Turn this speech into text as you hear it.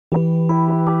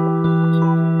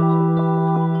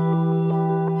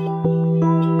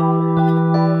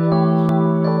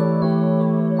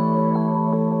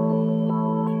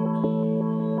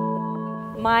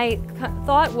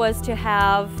thought was to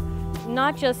have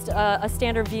not just a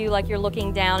standard view like you're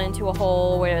looking down into a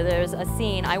hole where there's a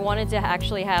scene. I wanted to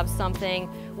actually have something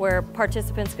where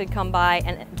participants could come by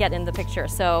and get in the picture.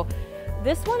 So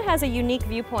this one has a unique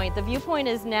viewpoint. The viewpoint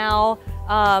is now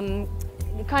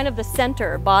kind of the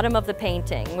center, bottom of the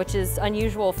painting, which is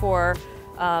unusual for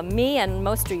me and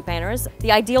most street painters.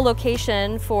 The ideal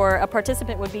location for a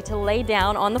participant would be to lay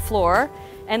down on the floor,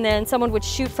 and then someone would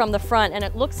shoot from the front, and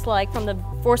it looks like from the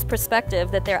forced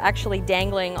perspective that they're actually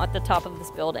dangling at the top of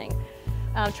this building.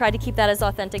 Tried to keep that as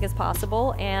authentic as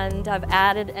possible, and I've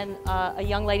added a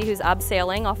young lady who's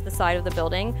abseiling off the side of the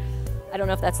building. I don't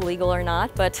know if that's legal or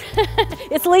not, but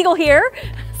it's legal here.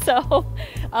 So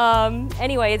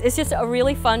anyway, it's just a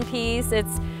really fun piece.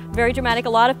 It's very dramatic. A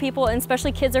lot of people, and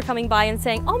especially kids, are coming by and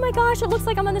saying, "Oh my gosh, it looks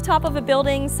like I'm on the top of a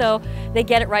building," so they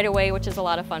get it right away, which is a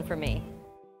lot of fun for me.